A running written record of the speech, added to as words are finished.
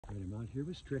out here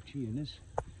with Stretchy in his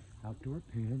outdoor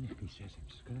pen. He says, I'm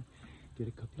just going to get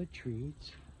a couple of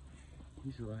treats.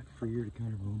 He's a lot freer to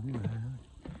kind of roam around.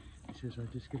 He says, I'll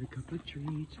just get a couple of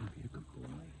treats and be a good boy.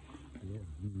 Yeah.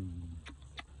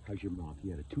 How's your mouth? He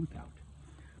had a tooth out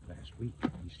last week.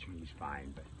 He's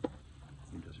fine, but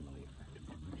it doesn't really affect him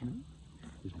too much, you know?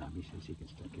 His mommy says he can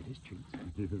still get his treats.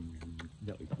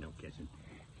 No kissing.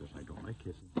 He says, I don't like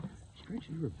kissing.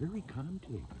 Stretchy, you were very calm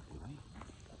today, boy.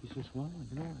 He says, well,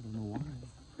 you know, I don't know why.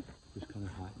 It was kind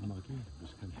of hot and muggy. It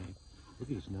was kind of like, look,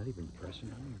 he's not even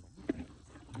pressing on me.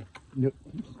 No,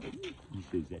 he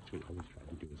says that's what he always tried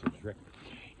to do as a trick.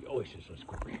 He always says, let's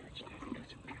go over here instead and do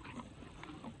some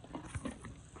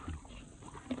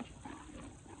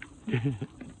tricking.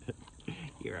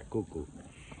 You're a cuckoo.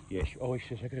 Yes, he always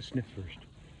says, I gotta sniff first.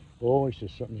 Oh, he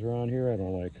says, something's around here I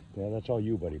don't like. Well, that's all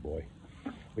you, buddy boy.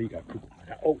 Well, you got cuckoo.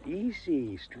 Oh,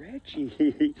 easy, Stretchy.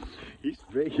 He's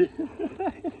big.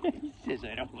 He says,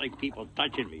 I don't like people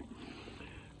touching me.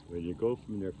 When you go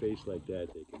from their face like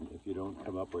that, they can, if you don't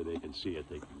come up where they can see it,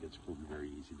 they can get spooked very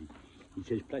easily. He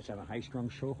says, plus I'm a high-strung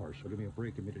show horse, so give me a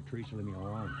break, give me the trees, and leave me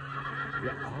alone.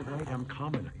 Yeah, all right, I'm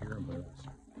coming. I hear him, but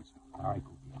all right,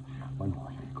 cool. One more.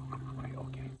 Here you go. Right,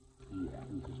 okay. Yeah,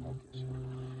 he says no kissing.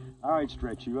 All right,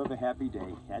 Stretch, you have a happy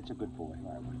day. That's a good boy.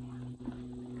 All right, one more.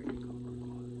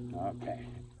 Okay.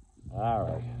 All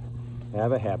right.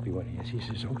 Have a happy one. Yes, he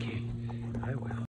says, okay, I will.